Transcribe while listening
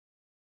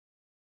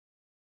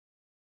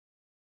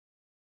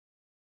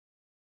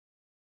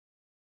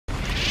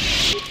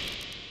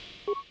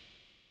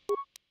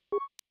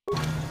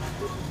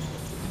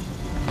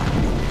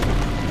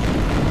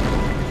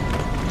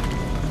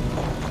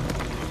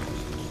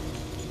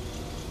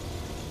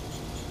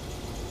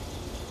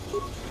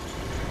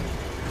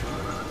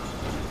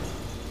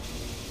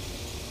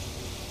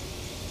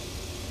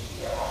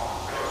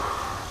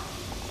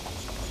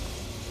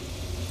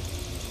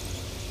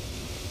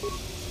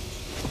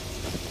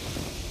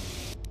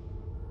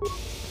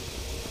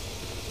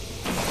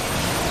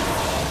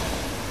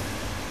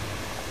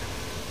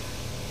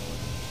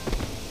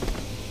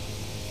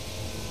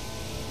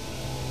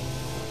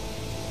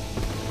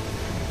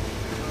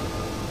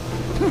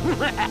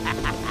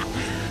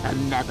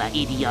Another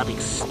idiotic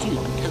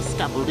student has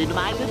stumbled into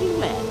my little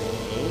web,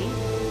 eh?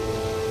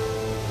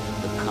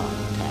 The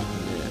contact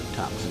nerve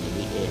toxin in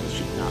the air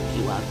should knock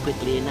you out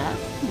quickly enough.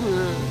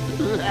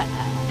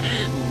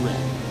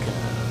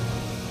 Welcome.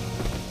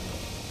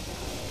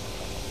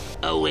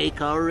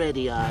 Awake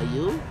already, are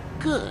you?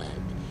 Good.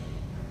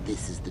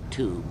 This is the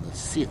tomb of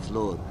Sith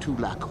Lord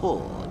Jorak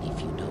Uln, if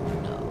you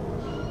don't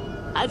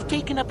know. I've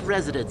taken up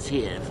residence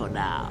here for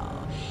now.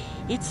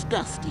 It's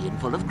dusty and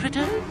full of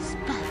critters,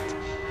 but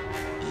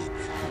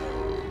it's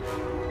home.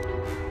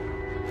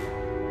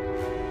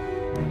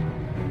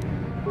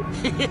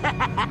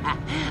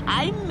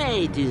 I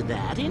may do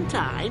that in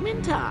time.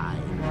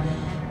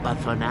 But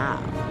for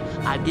now,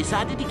 I've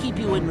decided to keep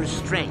you in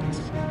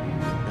restraint.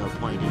 No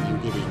point in you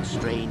getting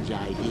strange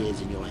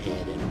ideas in your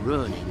head and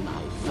ruining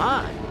my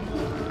fun.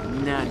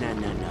 No.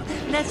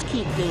 Let's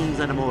keep things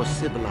on a more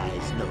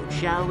civilized note,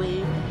 shall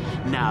we?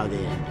 Now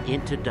then,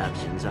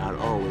 introductions are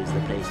always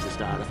the place to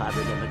start, if I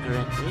remember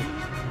correctly.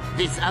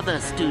 This other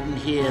student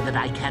here that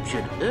I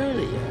captured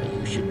earlier,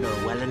 you should know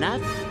well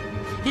enough.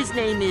 His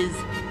name is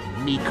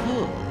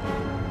Mekel.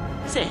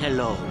 Say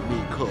hello,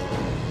 Mekel.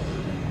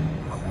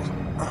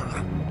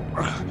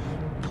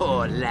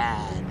 Poor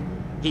lad.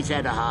 He's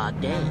had a hard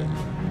day.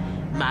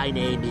 My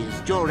name is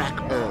Jorak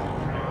Uln.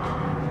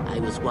 I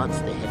was once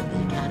the head of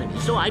the academy,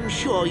 so I'm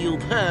sure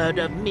you've heard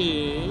of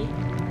me.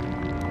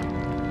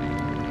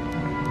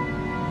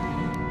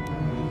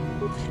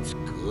 That's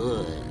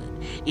good.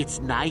 It's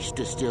nice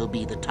to still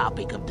be the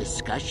topic of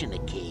discussion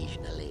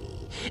occasionally.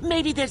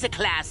 Maybe there's a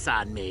class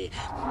on me.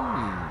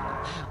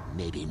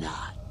 Maybe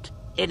not.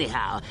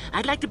 Anyhow,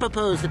 I'd like to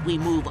propose that we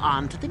move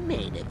on to the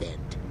main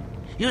event.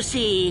 You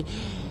see,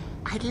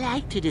 I'd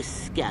like to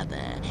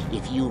discover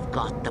if you've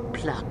got the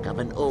pluck of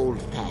an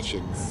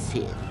old-fashioned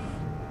Sith.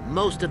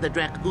 Most of the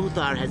Jorak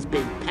Uln has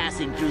been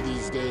passing through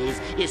these days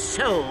is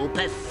so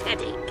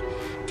pathetic.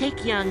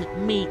 Take young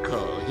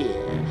Mekel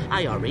here.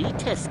 I already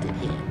tested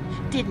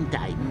him, didn't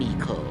I,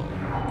 Mekel?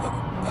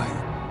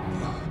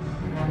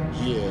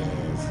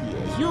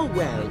 Yes, you're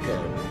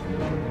welcome.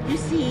 You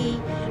see,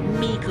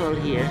 Mekel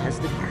here has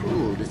the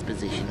cruel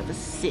disposition of a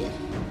Sith,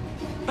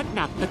 but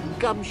not the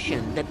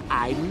gumption that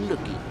I'm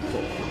looking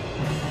for.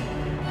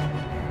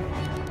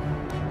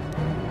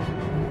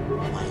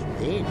 Why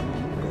then,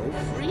 go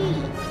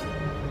free.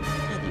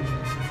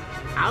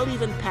 I'll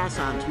even pass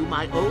on to you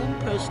my own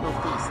personal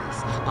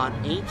thesis on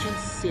ancient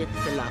Sith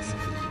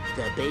philosophy.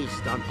 They're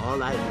based on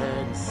all I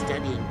learned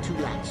studying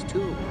Jolak's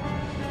tomb.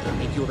 It'll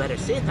make you a better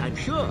Sith, I'm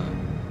sure.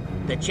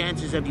 The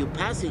chances of you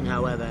passing,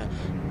 however,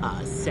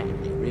 are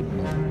sadly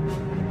remote.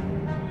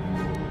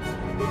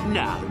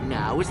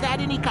 Now, is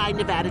that any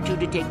kind of attitude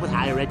to take with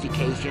higher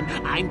education?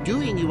 I'm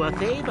doing you a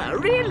favor,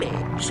 really.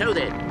 So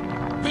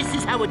then, this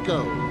is how it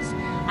goes.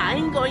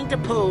 I'm going to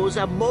pose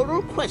a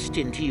moral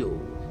question to you.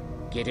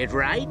 Get it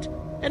right,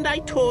 and I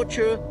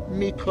torture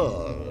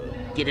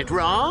Mekel. Get it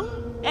wrong,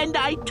 and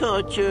I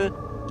torture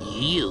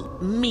you.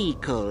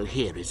 Mekel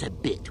here is a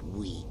bit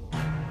weak.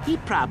 He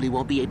probably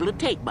won't be able to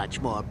take much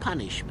more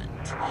punishment.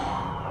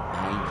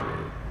 Mind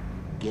you,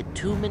 get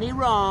too many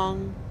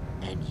wrong,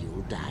 and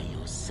you'll die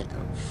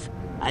yourself.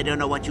 I don't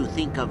know what you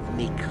think of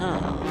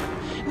Mekel.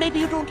 Maybe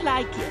you don't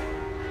like him.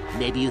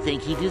 Maybe you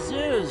think he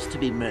deserves to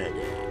be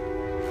murdered.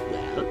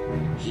 Well,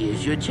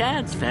 here's your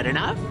chance, fair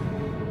enough?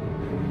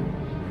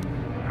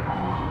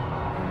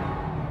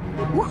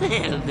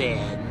 Well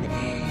then,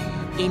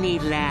 any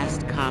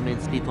last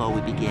comments before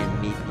we begin,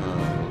 Mekel?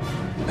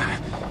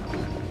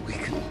 We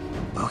can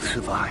both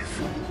survive.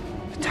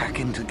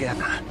 Attacking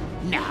together.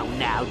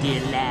 Now,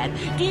 dear lad,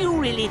 do you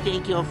really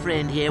think your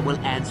friend here will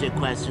answer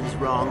questions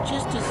wrong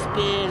just to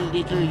spare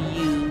little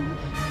you,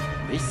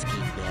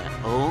 risking their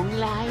own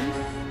life?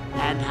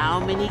 And how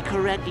many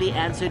correctly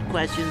answered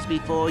questions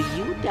before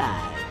you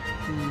die?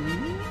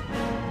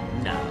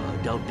 No,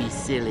 don't be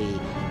silly.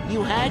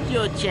 You had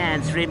your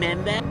chance,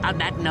 remember? On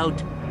that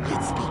note,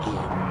 let's begin.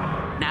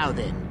 Now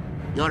then,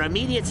 your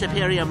immediate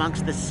superior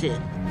amongst the Sith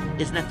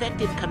is an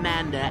effective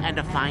commander and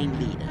a fine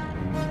leader.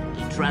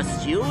 He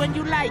trusts you and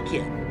you like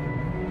him.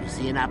 You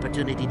see an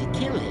opportunity to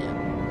kill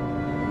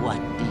him. What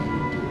do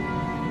you do?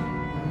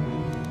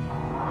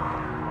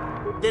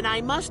 Then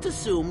I must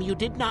assume you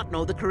did not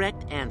know the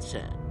correct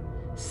answer.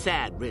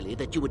 Sad, really,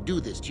 that you would do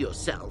this to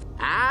yourself.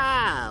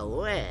 Ah,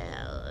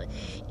 well,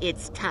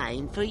 it's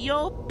time for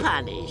your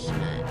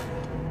punishment.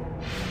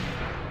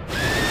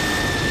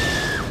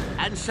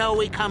 And so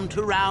we come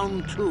to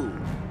round 2.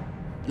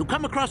 You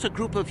come across a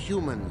group of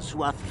humans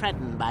who are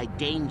threatened by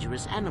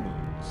dangerous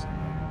animals.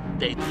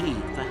 They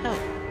plead for help,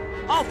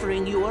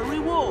 offering you a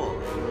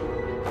reward.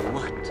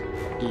 What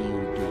do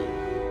you do?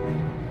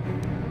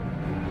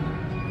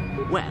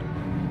 Well,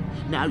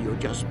 now you're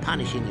just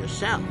punishing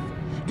yourself.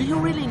 Do you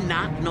really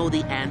not know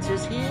the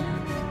answers here?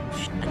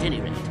 At any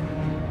rate,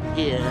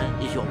 here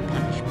is your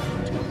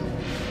punishment.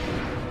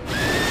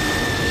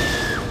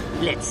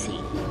 Let's see.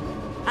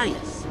 Ah,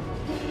 yes.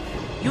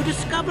 You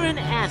discover an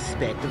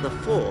aspect of the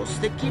Force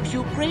that gives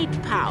you great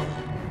power.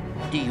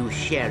 Do you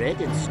share it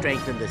and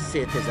strengthen the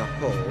Sith as a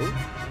whole?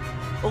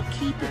 Or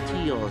keep it to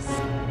yourself?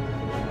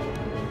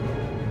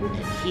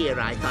 And here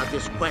I thought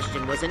this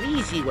question was an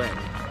easy one.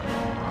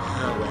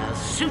 Oh, well,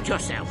 suit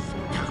yourself.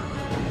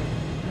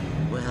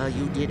 Well,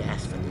 you did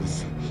ask for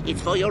this.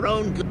 It's for your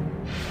own good.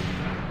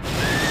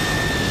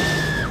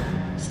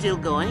 Still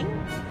going?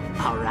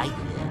 All right,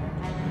 then.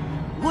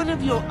 One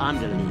of your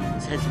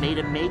underlings has made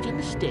a major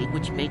mistake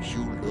which makes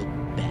you look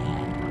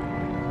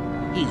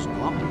bad. He's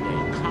normally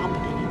very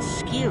competent and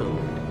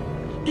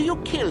skilled. Do you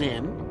kill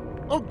him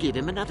or give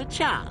him another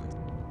chance?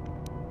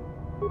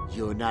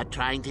 You're not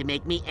trying to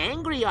make me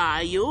angry,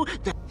 are you?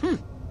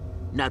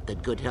 Not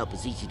that good help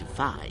is easy to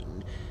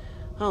find.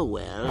 Oh,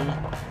 well,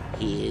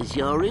 here's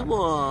your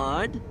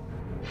reward.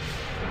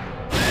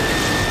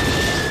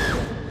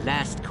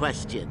 Last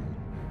question.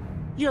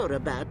 You're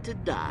about to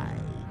die.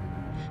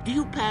 Do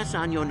you pass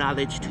on your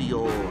knowledge to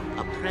your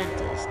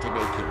apprentice to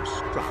make him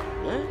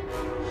stronger?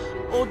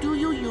 Or do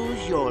you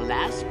use your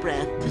last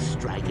breath to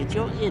strike at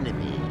your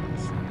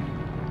enemies?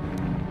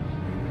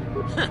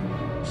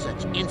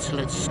 Such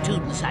insolent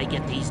students I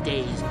get these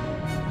days.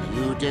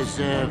 You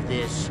deserve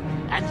this.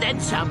 And then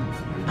some.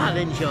 I'll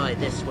enjoy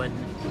this one.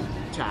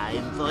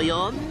 Time for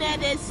your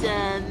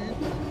medicine.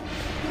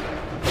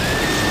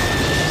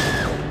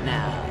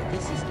 Now,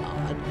 this is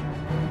odd.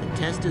 The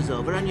test is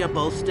over and you're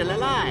both still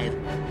alive.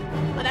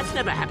 Well, that's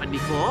never happened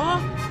before.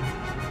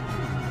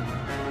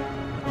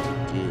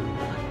 What to do?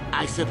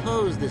 I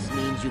suppose this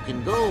means you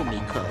can go,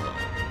 Mekel.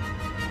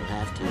 We'll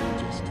have to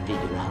just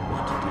figure out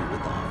what to do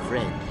with our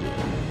friend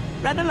here.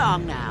 Run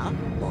along now.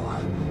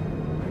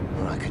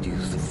 Or I could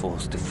use the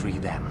Force to free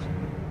them.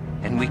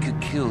 And we could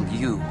kill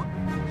you.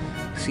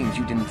 Seems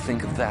you didn't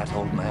think of that,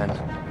 old man.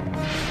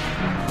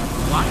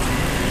 What?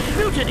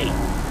 Mutiny!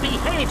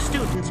 Behave,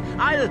 students!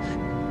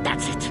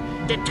 That's it!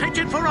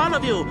 Detention for all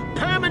of you!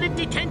 Permanent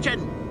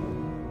detention!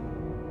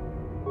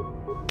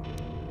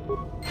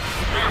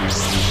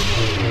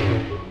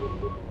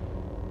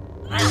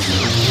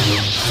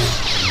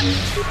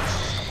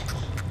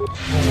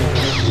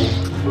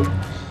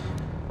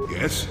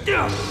 Yes?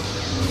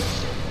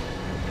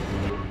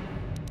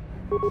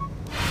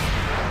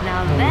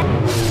 Now that...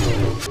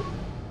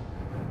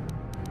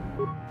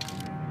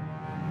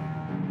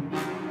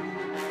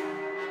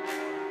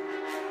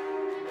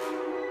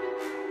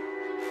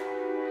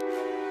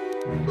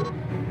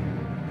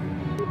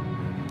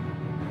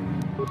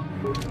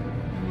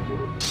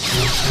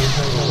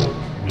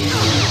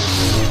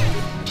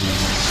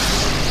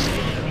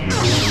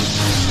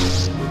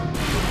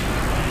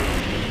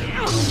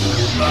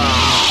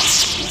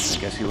 I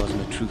guess he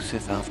wasn't a true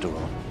Sith after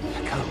all.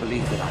 I can't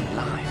believe that I'm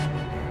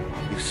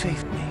alive. You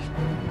saved me.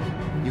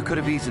 You could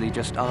have easily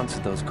just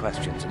answered those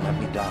questions and let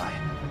me die.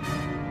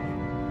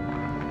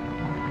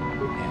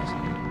 Yes.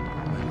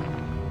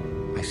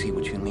 Well, I see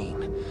what you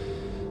mean.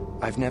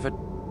 I've never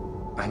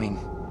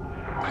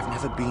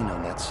been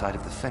on that side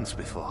of the fence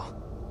before.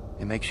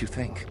 It makes you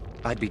think.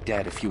 I'd be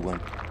dead if you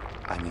weren't...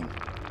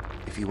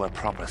 if you were a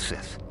proper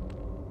Sith.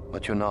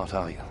 But you're not,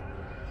 are you?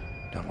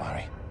 Don't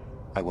worry.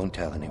 I won't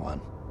tell anyone.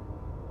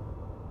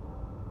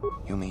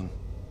 You mean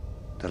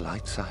the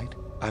light side?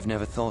 I've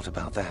never thought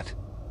about that.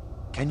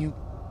 Can you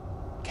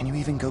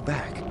even go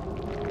back?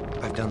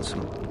 I've done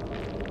some...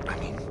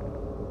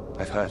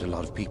 I've hurt a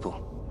lot of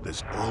people.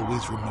 There's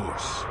always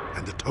remorse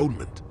and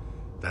atonement.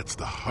 That's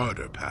the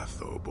harder path,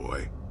 though,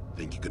 boy.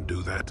 Think you can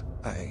do that?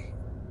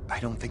 I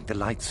don't think the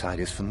light side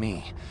is for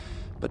me.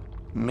 But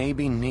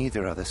maybe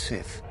neither are the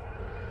Sith.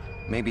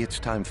 Maybe it's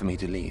time for me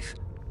to leave.